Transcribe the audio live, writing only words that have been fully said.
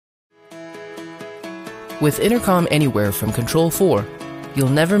With Intercom Anywhere from Control4, you'll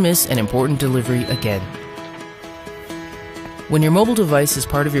never miss an important delivery again. When your mobile device is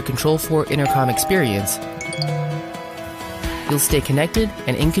part of your Control4 Intercom experience, you'll stay connected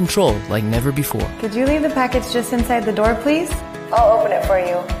and in control like never before. Could you leave the package just inside the door, please? I'll open it for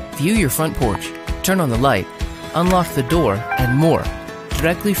you. View your front porch, turn on the light, unlock the door, and more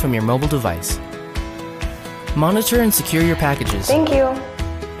directly from your mobile device. Monitor and secure your packages. Thank you.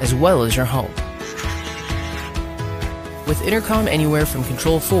 As well as your home. With Intercom Anywhere from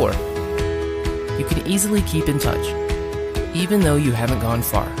Control4, you can easily keep in touch, even though you haven't gone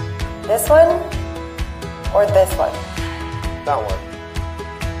far. This one or this one? That one.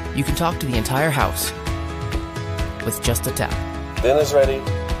 You can talk to the entire house with just a tap. Dinner's ready.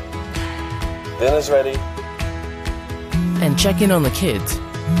 Dinner's ready. And check in on the kids,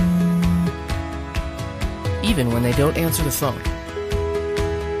 even when they don't answer the phone.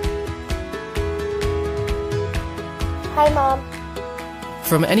 Hi, Mom.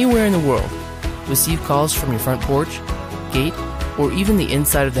 From anywhere in the world, receive calls from your front porch, gate, or even the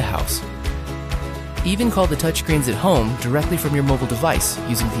inside of the house. Even call the touchscreens at home directly from your mobile device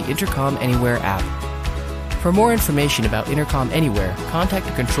using the Intercom Anywhere app. For more information about Intercom Anywhere, contact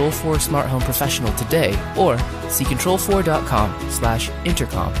your Control4 Smart Home professional today or see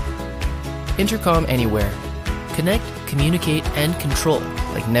control4.com/intercom. Intercom Anywhere. Connect, communicate, and control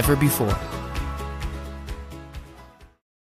like never before.